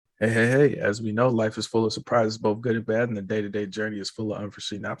Hey. As we know, life is full of surprises, both good and bad, and the day to day journey is full of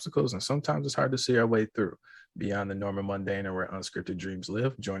unforeseen obstacles. And sometimes it's hard to see our way through. Beyond the normal mundane and where unscripted dreams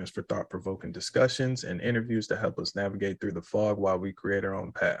live, join us for thought provoking discussions and interviews to help us navigate through the fog while we create our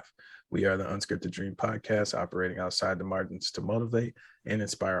own path. We are the Unscripted Dream Podcast, operating outside the margins to motivate and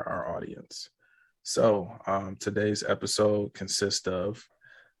inspire our audience. So, today's episode consists of,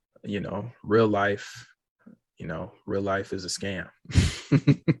 real life. Real life is a scam.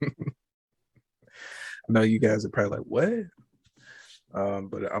 I know you guys are probably like, what?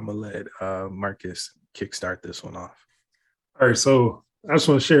 But I'm going to let Marcus kickstart this one off. All right, so I just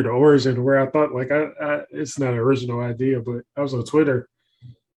want to share the origin where I thought, like, it's not an original idea, but I was on Twitter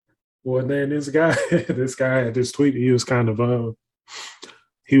one day, and this guy had this tweet. He was kind of,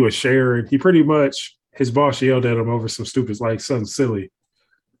 he was sharing. He pretty much, his boss yelled at him over some stupid, like, something silly.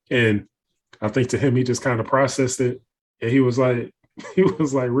 And I think to him, he just kind of processed it. And he was like,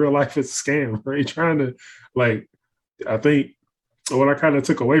 real life is a scam, right? Trying to, like, I think what I kind of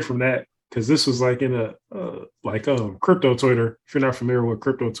took away from that, because this was like in a crypto Twitter. If you're not familiar with what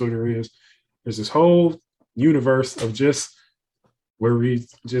crypto Twitter is, there's this whole universe of just where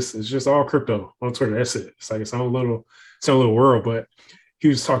it's just all crypto on Twitter. That's it. It's like its own little world. But he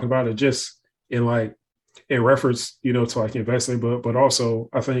was talking about it just in reference, to like investing, but also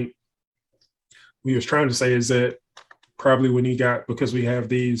I think what he was trying to say is that probably because we have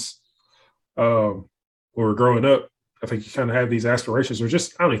these when we're growing up, I think you kind of have these aspirations, or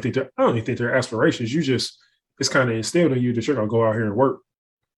just I don't even think they're aspirations. It's kind of instilled in you that you're gonna go out here and work,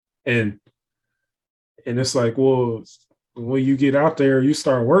 and it's like, well, when you get out there, you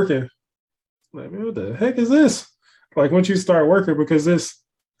start working. Like, man, what the heck is this? Like, once you start working, because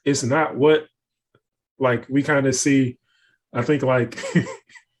it's not what like we kind of see. I think like.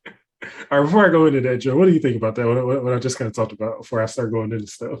 All right, before I go into that, Joe, what do you think about that? What I just kind of talked about before I start going into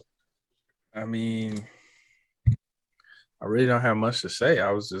stuff. I mean, I really don't have much to say.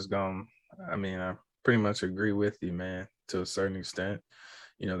 I pretty much agree with you, man, to a certain extent.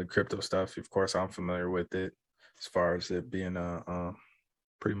 The crypto stuff, of course, I'm familiar with it as far as it being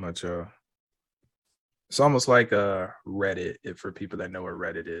pretty much it's almost like a Reddit, for people that know what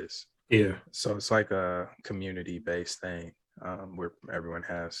Reddit is. Yeah. So it's like a community-based thing where everyone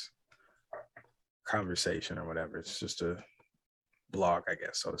has conversation or whatever. It's just a blog, I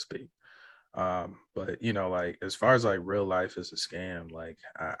guess, so to speak. But like as far as like real life is a scam, like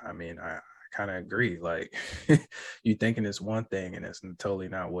I kind of agree. Like you thinking it's one thing and it's totally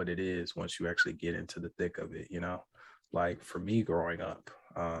not what it is once you actually get into the thick of it. Like for me growing up,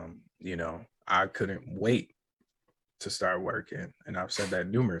 I couldn't wait to start working, and I've said that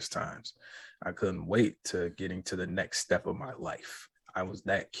numerous times. I couldn't wait to getting to the next step of my life. I was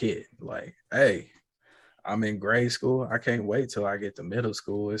that kid. Like, hey, I'm in grade school. I can't wait till I get to middle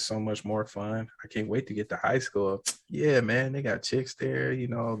school. It's so much more fun. I can't wait to get to high school. Yeah, man, they got chicks there.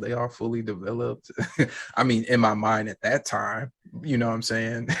 They are fully developed. I mean, in my mind at that time, you know what I'm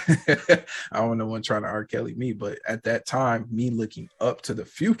saying? I don't know one trying to R. Kelly me, but at that time, me looking up to the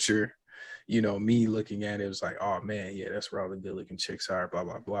future, me looking at it was like, oh man, yeah, that's where all the good looking chicks are, blah,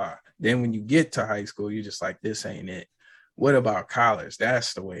 blah, blah. Then when you get to high school, you're just like, this ain't it. What about college?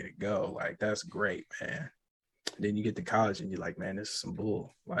 That's the way to go. Like, that's great, man. Then you get to college and you're like, man, this is some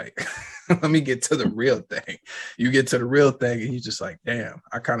bull. Like, let me get to the real thing. You get to the real thing and you're just like, damn,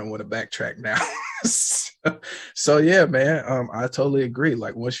 I kind of want to backtrack now. so yeah, man, I totally agree.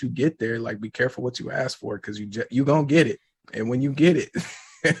 Like, once you get there, like, be careful what you ask for, because you gonna get it. And when you get it,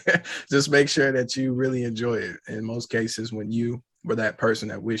 just make sure that you really enjoy it. In most cases, when you were that person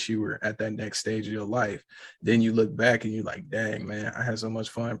that wish you were at that next stage of your life, then you look back and you're like, dang, man, I had so much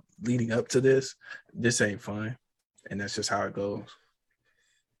fun leading up to this. This ain't fun. And that's just how it goes.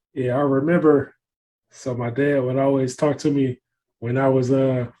 Yeah, I remember. So my dad would always talk to me when I was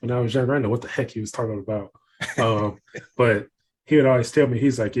younger. I don't know what the heck he was talking about. But he would always tell me,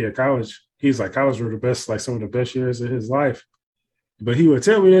 he's like, yeah, college were the best, like some of the best years of his life. But he would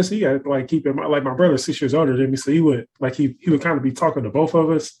tell me this. He got like keep in mind, like my brother's 6 years older than me, so he would kind of be talking to both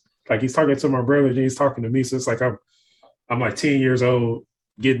of us. Like he's talking to my brother, and he's talking to me. So it's like I'm like 10 years old,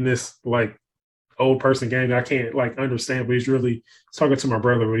 getting this like old person game that I can't like understand. But he's talking to my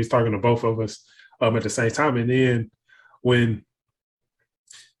brother, but he's talking to both of us at the same time. And then when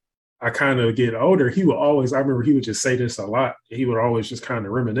I kind of get older, I remember he would just say this a lot. He would always just kind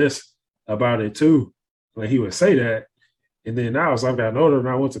of reminisce about it too. Like he would say that. And then now as I've gotten older and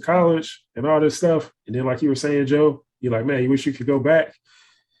I went to college and all this stuff, and then like you were saying, Joe, you're like, man, you wish you could go back.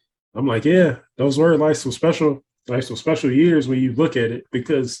 I'm like, yeah, those were some special years when you look at it,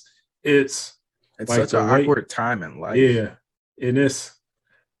 because it's like such an awkward time in life. Yeah. And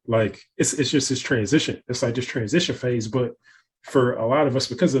like it's just this transition. It's like this transition phase. But for a lot of us,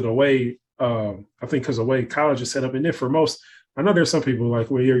 because of the way I think because of the way college is set up, and then for most, I know there's some people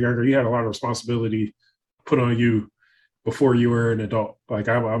like when you're younger, you had a lot of responsibility put on you before you were an adult. Like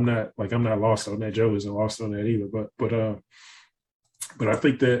I'm not lost on that. Joe isn't lost on that either. But I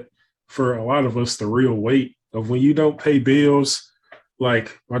think that for a lot of us, the real weight of when you don't pay bills,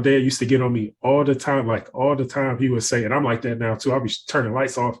 like my dad used to get on me all the time, like all the time. He would say, and I'm like that now too. I'll be turning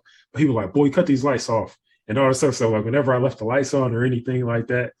lights off, but he was like, "Boy, cut these lights off," and all this stuff. So like whenever I left the lights on or anything like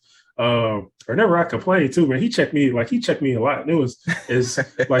that, or whenever I complained too, man, he checked me a lot. And it was is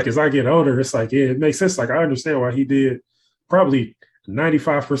like as I get older, it's like yeah, it makes sense. Like I understand why he did probably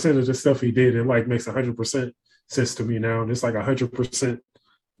 95% of the stuff he did. It like makes 100% sense to me now, and it's like 100%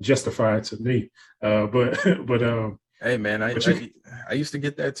 justified to me. But hey man, I used to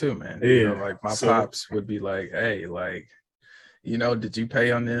get that too, man. Yeah, you know, like my pops would be like, "Hey, like, you know, did you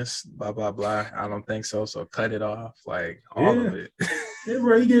pay on this? Blah blah blah. I don't think so. So cut it off. Like all of it." Yeah,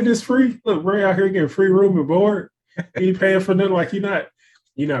 bro, you getting this free? Look, bro, out here getting free room and board. You ain't paying for nothing. Like you're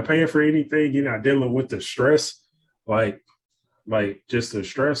not paying for anything. You're not dealing with the stress, like just the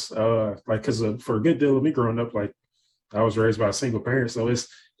stress. Like because for a good deal of me growing up, like I was raised by a single parent, so it's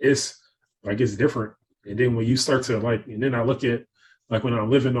like it's different. And then when you start to like, and then I look at like when I'm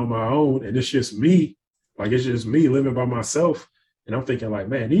living on my own and it's just me, like it's just me living by myself. And I'm thinking like,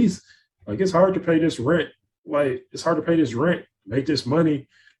 man, it's hard to pay this rent. Like it's hard to pay this rent, make this money,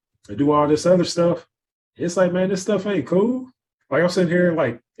 and do all this other stuff. It's like, man, this stuff ain't cool. Like I'm sitting here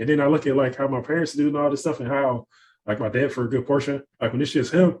like, and then I look at like how my parents do and all this stuff and how like my dad for a good portion, like when it's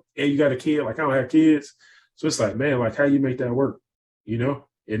just him and you got a kid, like I don't have kids. So it's like, man, like how you make that work, you know?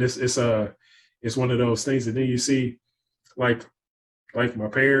 And it's one of those things. And then you see like my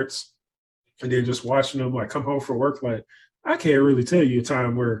parents and then just watching them like come home from work. Like I can't really tell you a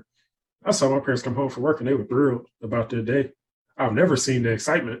time where I saw my parents come home from work and they were thrilled about their day. I've never seen the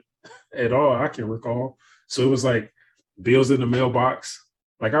excitement at all I can recall. So it was like bills in the mailbox.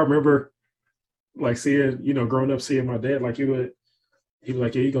 Like I remember like seeing, you know, growing up, seeing my dad, like he'd be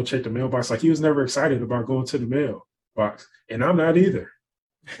like, yeah, you go check the mailbox. Like he was never excited about going to the mailbox. And I'm not either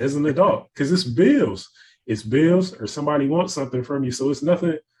as an adult because it's bills. It's bills or somebody wants something from you. So it's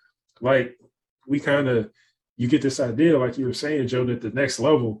nothing like you get this idea, like you were saying, Joe, that the next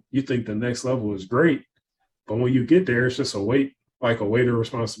level, you think the next level is great. But when you get there, it's just a weight of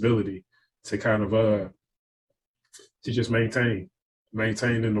responsibility to kind of to just maintain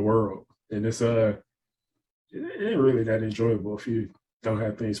in the world. And it ain't really that enjoyable if you don't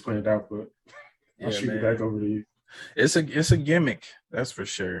have things planned out, but I'll shoot it back over to you. It's a gimmick, that's for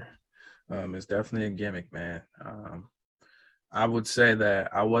sure. It's definitely a gimmick, man. I would say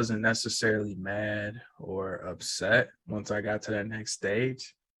that I wasn't necessarily mad or upset once I got to that next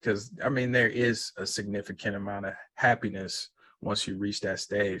stage, because I mean there is a significant amount of happiness once you reach that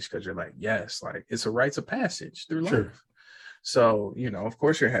stage, because you're like, yes, like it's a rites of passage through life. Sure. So, you know, of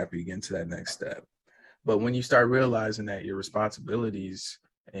course you're happy getting to that next step. But when you start realizing that your responsibilities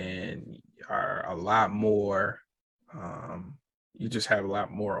and are a lot more, you just have a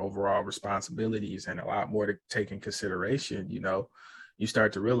lot more overall responsibilities and a lot more to take in consideration, you know, you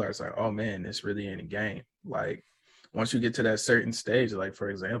start to realize like, oh man, this really ain't a game. Like once you get to that certain stage, like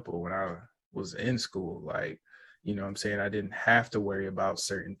for example, when I was in school, like, you know what I'm saying, I didn't have to worry about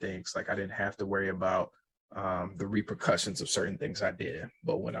certain things. Like I didn't have to worry about the repercussions of certain things I did.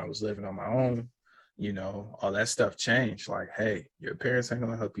 But when I was living on my own, you know, all that stuff changed. Like, hey, your parents ain't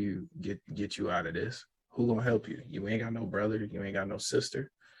gonna help you get you out of this. Who gonna help you? You ain't got no brother, you ain't got no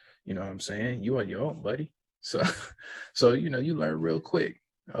sister. You know what I'm saying? You on your own, buddy. So you know, you learn real quick.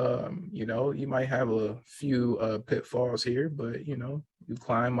 You know, you might have a few pitfalls here, but you know, you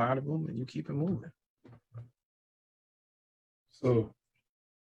climb out of them and you keep it moving. So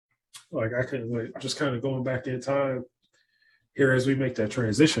like I can like just kind of going back in time here as we make that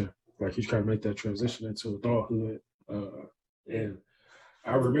transition, like you kind of make that transition into adulthood. And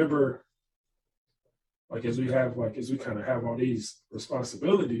I remember like as we kind of have all these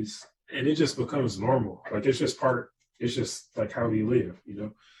responsibilities and it just becomes normal. Like it's just like how we live, you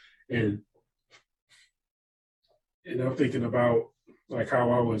know? And I'm thinking about like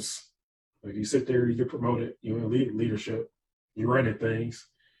how I was, like you sit there, you get promoted, you're in leadership, you're running things,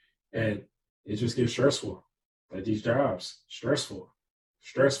 and it just gets stressful. Like these jobs, stressful,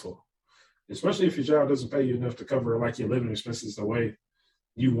 especially if your job doesn't pay you enough to cover like your living expenses the way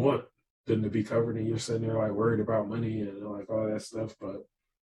you want them to be covered, and you're sitting there like worried about money and like all that stuff. But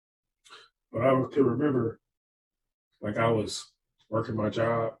I can remember like I was working my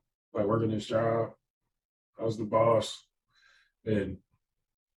job, like working this job. I was the boss, and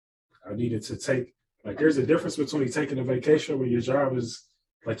I needed to take, like, there's a difference between taking a vacation when your job is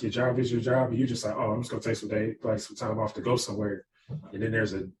like your job is your job, and you just like, oh, I'm just gonna take some day, like some time off to go somewhere. And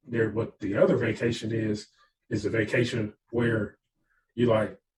then what the other vacation is the vacation where you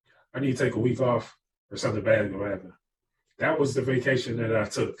like, I need to take a week off or something bad is gonna happen. That was the vacation that I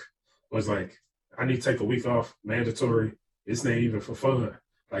took. Was like, I need to take a week off, mandatory. It's not even for fun.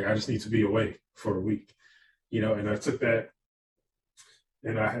 Like I just need to be away for a week, and I took that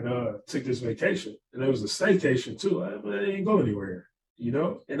and I had took this vacation, and it was a staycation too. I didn't go anywhere,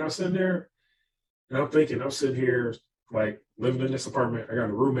 And I'm sitting there, and I'm thinking, I'm sitting here like living in this apartment. I got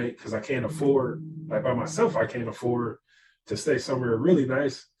a roommate because I can't afford, like by myself, I can't afford to stay somewhere really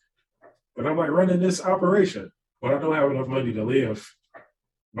nice. But I'm like running this operation, but I don't have enough money to live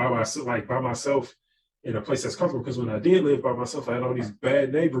by myself in a place that's comfortable. Because when I did live by myself, I had all these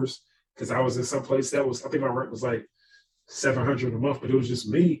bad neighbors because I was in some place that was, I think my rent was like $700 a month, but it was just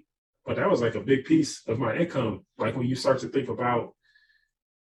me. But that was like a big piece of my income. Like when you start to think about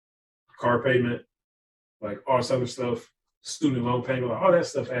car payment, like all this other stuff, student loan payment, like all that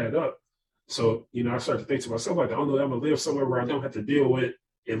stuff added up. So, I started to think to myself, like the only way I'm gonna live somewhere where I don't have to deal with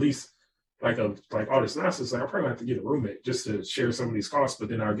at least like all this nonsense, like I probably have to get a roommate just to share some of these costs, but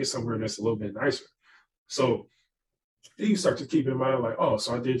then I'll get somewhere that's a little bit nicer. So then you start to keep in mind, like, oh,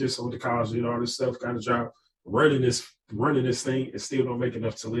 so I did this, I went to college, all this stuff, got a job, running this thing, and still don't make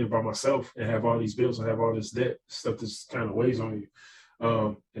enough to live by myself and have all these bills and have all this debt, stuff that's kind of weighs on you.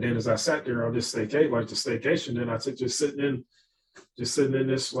 And then as I sat there on this staycation, then I took just sitting in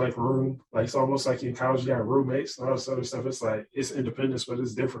this like room, like it's almost like in college you got roommates and all this other stuff. It's like it's independence, but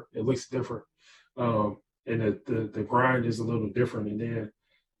it's different. It looks different, and the grind is a little different. And then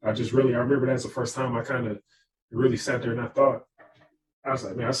I remember that's the first time I kind of really sat there and I was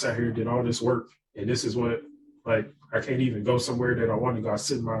like, man, I sat here, did all this work, and this is what, like, I can't even go somewhere that I want to go. I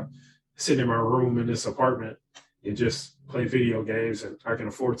sit in my room in this apartment and just play video games, and I can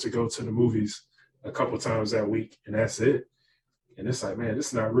afford to go to the movies a couple times that week, and that's it. And it's like, man,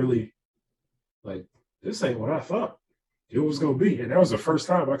 this not really, like, this ain't what I thought it was going to be. And that was the first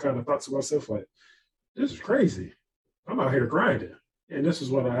time I kind of thought to myself, like, this is crazy. I'm out here grinding, and this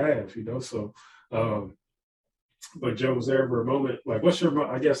is what I have, So, but Joe, was there ever a moment, like,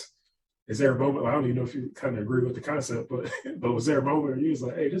 I guess, is there a moment, I don't even know if you kind of agree with the concept, but was there a moment where you was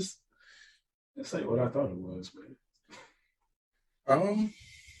like, hey, this ain't what I thought it was, man?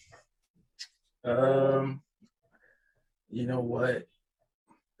 You know what?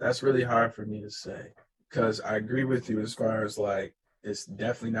 That's really hard for me to say, because I agree with you as far as like, it's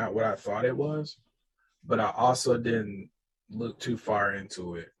definitely not what I thought it was, but I also didn't look too far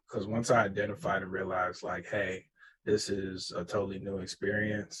into it, because once I identified and realized like, hey, this is a totally new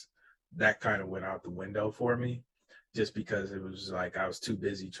experience, that kind of went out the window for me, just because it was like I was too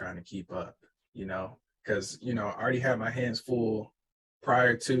busy trying to keep up, because, I already had my hands full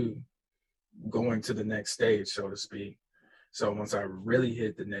prior to going to the next stage, so to speak. So once I really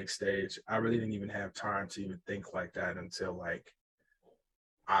hit the next stage, I really didn't even have time to even think like that until like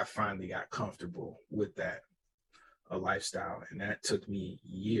I finally got comfortable with that a lifestyle. And that took me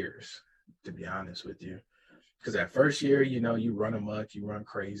years, to be honest with you. Because that first year, you run amok, you run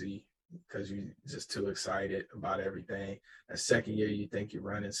crazy because you're just too excited about everything. That second year, you think you're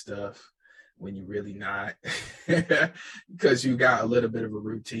running stuff when you're really not, because you got a little bit of a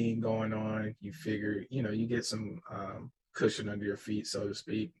routine going on. You figure, you get some cushion under your feet, so to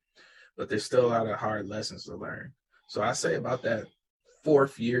speak, but there's still a lot of hard lessons to learn. So I say about that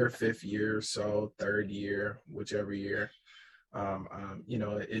fourth year, fifth year, so third year, whichever year,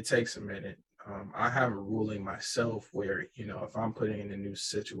 it takes a minute. I have a ruling myself where, if I'm putting in a new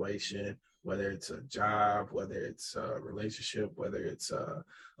situation, whether it's a job, whether it's a relationship, whether it's a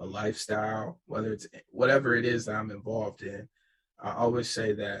lifestyle, whether it's whatever it is that I'm involved in, I always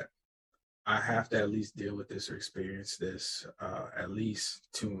say that I have to at least deal with this or experience this at least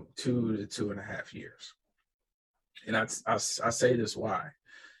 2 to 2.5 years. And I say this why?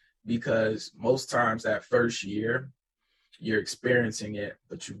 Because most times that first year, you're experiencing it,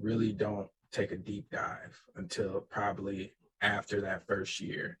 but you really don't take a deep dive until probably after that first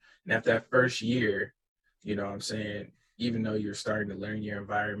year. And after that first year, even though you're starting to learn your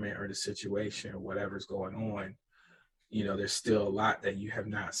environment or the situation or whatever's going on, there's still a lot that you have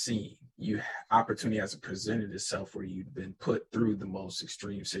not seen. Opportunity hasn't presented itself where you've been put through the most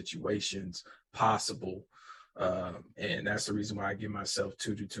extreme situations possible. And that's the reason why I give myself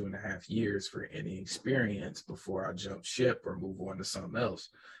 2 to 2.5 years for any experience before I jump ship or move on to something else,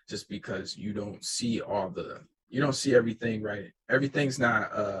 just because you don't see everything, right? Everything's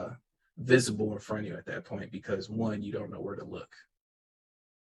not visible in front of you at that point, because one, you don't know where to look.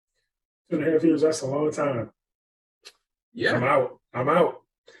 2.5 years, that's a long time. Yeah. I'm out.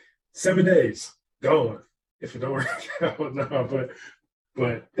 7 days, gone. If it don't work out, no,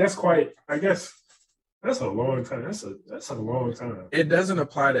 but that's quite, I guess, that's a long time. That's a long time. It doesn't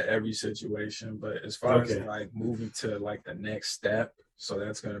apply to every situation, but as far as Okay. like moving to like the next step, so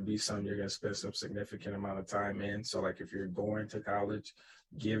that's going to be something you're going to spend some significant amount of time in. So like if you're going to college,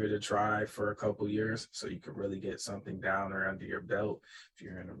 give it a try for a couple years so you can really get something down or under your belt. If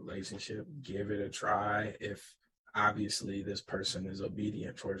you're in a relationship, give it a try. If obviously this person is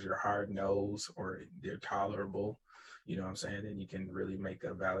obedient towards your hard nose or they're tolerable, you know what I'm saying, then you can really make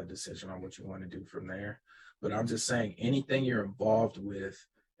a valid decision on what you want to do from there. But I'm just saying anything you're involved with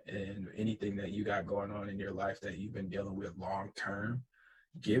and anything that you got going on in your life that you've been dealing with long term,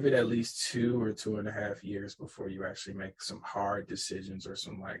 give it at least 2 or 2.5 years before you actually make some hard decisions or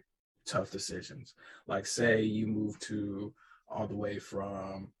some like tough decisions. Like say you move to all the way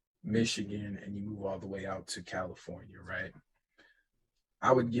from Michigan and you move all the way out to California, right?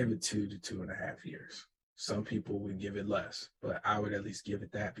 I would give it 2 to 2.5 years. Some people would give it less, but I would at least give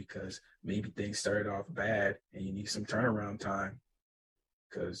it that because maybe things started off bad and you need some turnaround time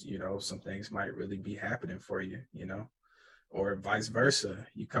because, you know, some things might really be happening for you, you know, or vice versa.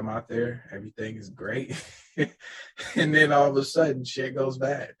 You come out there, everything is great. And then all of a sudden shit goes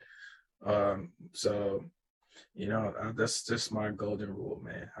bad. So, you know, that's just my golden rule,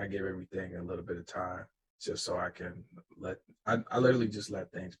 man. I give everything a little bit of time just so I can I literally just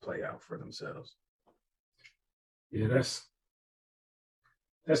let things play out for themselves. Yeah, that's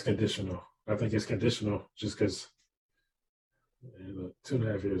conditional. I think it's conditional just because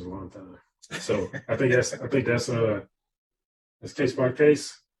 2.5 years is a long time. So I think that's case by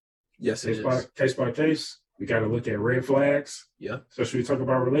case. Yes, it is. Case by case. We got to look at red flags. Yeah. Especially we talk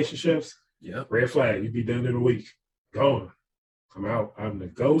about relationships. Yeah. Red flag. You be done in a week. Gone. I'm out. I'm the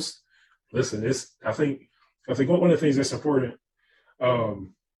ghost. Listen, I think one of the things that's important, I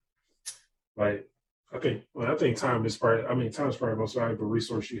think time is probably the most valuable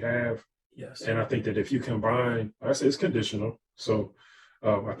resource you have. Yes. And I think that if you combine, like I say it's conditional. So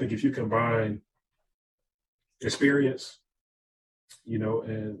I think if you combine experience, you know,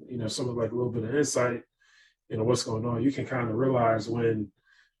 and, you know, some of like a little bit of insight, you know, what's going on, you can kind of realize when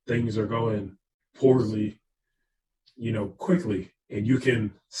things are going poorly, you know, quickly, and you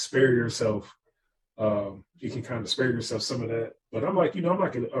can spare yourself. You can kind of spare yourself some of that. But I'm like, you know, I'm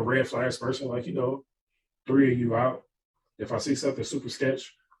like a red flags person, like, you know, 3 of you out. If I see something super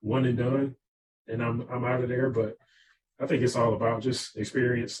sketch, one and done, and I'm out of there. But I think it's all about just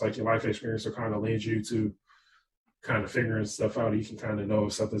experience, like your life experience will kind of lead you to kind of figuring stuff out. You can kind of know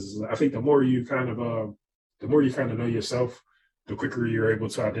if something's, I think the more you kind of know yourself, the quicker you're able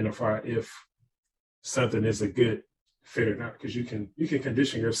to identify if something is a good fit or not, because you can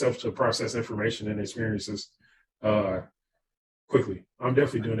condition yourself to process information and experiences quickly. I'm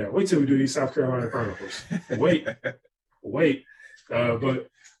definitely doing that. Wait till we do these South Carolina Chronicles. Wait. But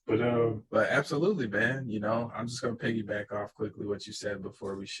absolutely, man. You know, I'm just gonna piggyback off quickly what you said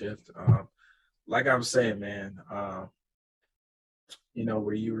before we shift. Like I was saying, man, you know,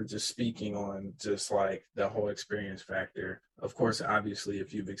 where you were just speaking on just like the whole experience factor. Of course, obviously,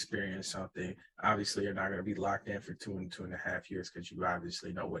 if you've experienced something, obviously you're not going to be locked in for 2 and 2.5 years because you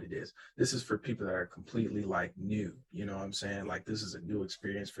obviously know what it is. This is for people that are completely like new. You know what I'm saying? Like this is a new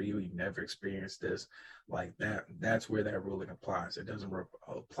experience for you. You've never experienced this like that. That's where that ruling applies. It doesn't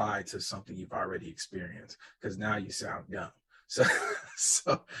apply to something you've already experienced because now you sound dumb.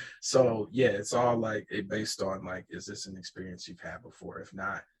 So yeah, it's all like based on like, is this an experience you've had before? If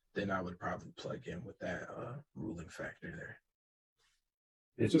not, then I would probably plug in with that ruling factor there.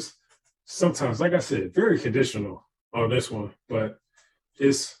 It's just sometimes, like I said, very conditional on this one, but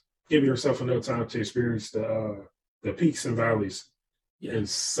it's giving yourself enough time to experience the peaks and valleys in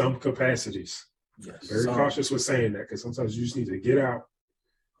some capacities. Yes. Very cautious with saying that because sometimes you just need to get out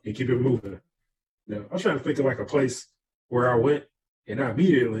and keep it moving. Now, I'm trying to think of like a place where I went and I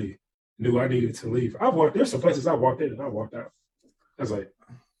immediately knew I needed to leave. There's some places I walked in and I walked out. I was like,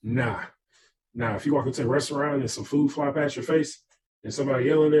 nah. If you walk into a restaurant and some food fly past your face and somebody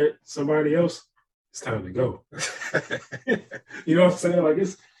yelling at somebody else, it's time to go. You know what I'm saying? Like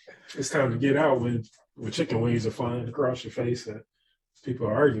it's time to get out when chicken wings are flying across your face and people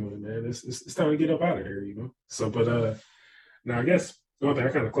are arguing, man. It's time to get up out of here, you know? So, but now I guess one thing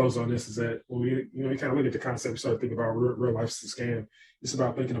I kind of close on this is that when we kind of look at the concept, start thinking about real life's a scam. It's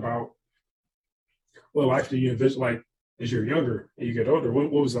about thinking about what life do you envision, like as you're younger and you get older,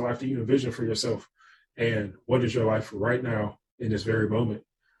 what was the life that you envision for yourself? And what is your life right now in this very moment?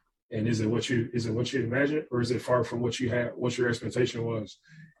 And is it what you imagine, or is it far from what you had, what your expectation was?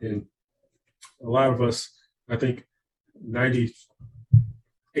 And a lot of us, I think 98%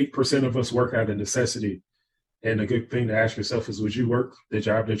 of us work out of necessity. And a good thing to ask yourself is, would you work the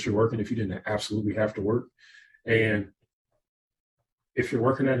job that you're working if you didn't absolutely have to work? And if you're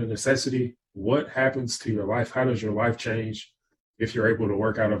working out of necessity, what happens to your life? How does your life change if you're able to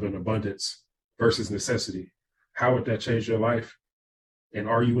work out of an abundance versus necessity? How would that change your life? And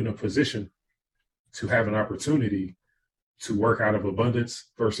are you in a position to have an opportunity to work out of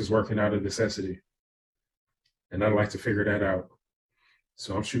abundance versus working out of necessity? And I'd like to figure that out.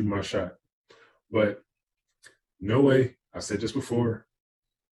 So I'm shooting my shot. But no way, I said this before,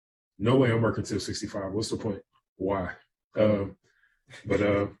 no way I'm working till 65. What's the point? Why?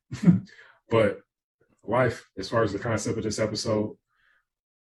 But life, as far as the concept of this episode,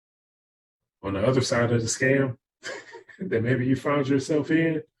 on the other side of the scam that maybe you found yourself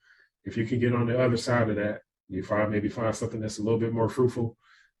in, if you can get on the other side of that, you maybe find something that's a little bit more fruitful,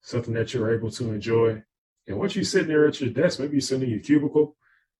 something that you're able to enjoy. And once you're sitting there at your desk, maybe you're sitting in your cubicle,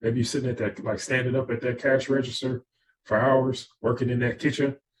 maybe you're sitting at that, like standing up at that cash register for hours, working in that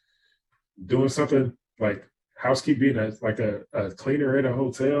kitchen, doing something like housekeeping, like a cleaner at a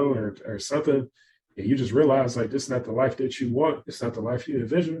hotel or something. And you just realize, like, this is not the life that you want. It's not the life you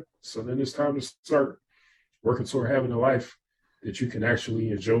envision. So then it's time to start working toward having a life that you can actually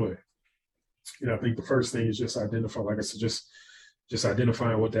enjoy. I think the first thing is just identify, like I said, just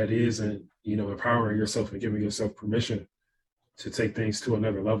identifying what that is and, empowering yourself and giving yourself permission to take things to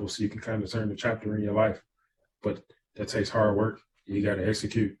another level so you can kind of turn the chapter in your life. But that takes hard work. You got to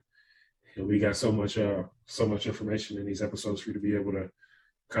execute. And we got so much information in these episodes for you to be able to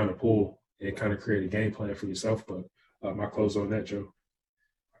kind of pull and kind of create a game plan for yourself. But my close on that, Joe.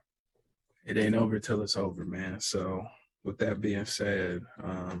 It ain't over till it's over, man. So with that being said,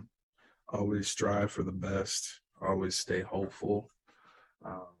 always strive for the best. Always stay hopeful.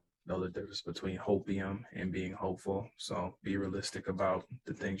 Know the difference between hopium and being hopeful. So be realistic about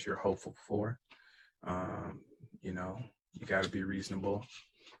the things you're hopeful for. You got to be reasonable.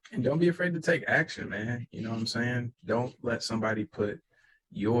 And don't be afraid to take action, man. You know what I'm saying? Don't let somebody put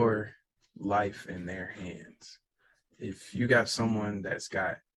your life in their hands. If you got someone that's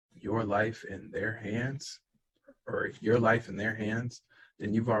got your life in their hands or your life in their hands,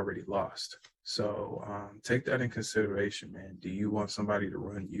 then you've already lost. So take that in consideration, man. Do you want somebody to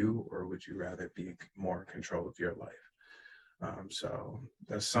run you, or would you rather be more in control of your life? So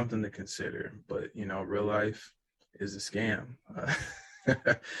that's something to consider. But, real life is a scam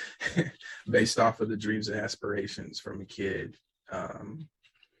based off of the dreams and aspirations from a kid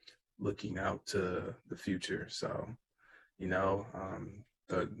looking out to the future. So,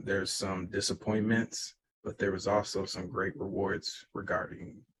 there's some disappointments, but there was also some great rewards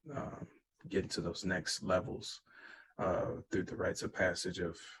regarding getting to those next levels through the rites of passage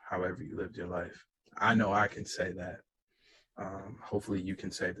of however you lived your life. I know I can say that. Hopefully you can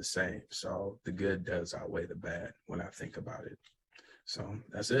say the same. So the good does outweigh the bad when I think about it. So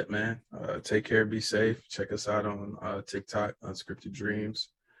that's it, man. Take care, be safe. Check us out on TikTok, Unscripted Dreams,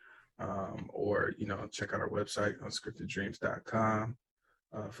 or check out our website, unscripteddreams.com.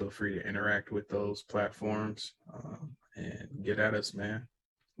 Feel free to interact with those platforms and get at us, man.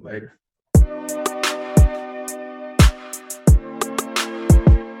 Later.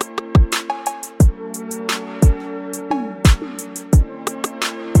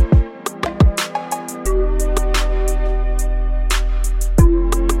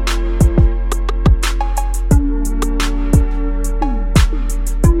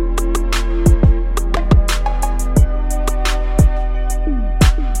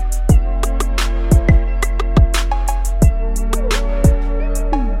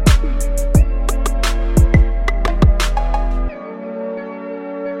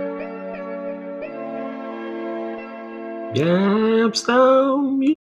 Gapstone.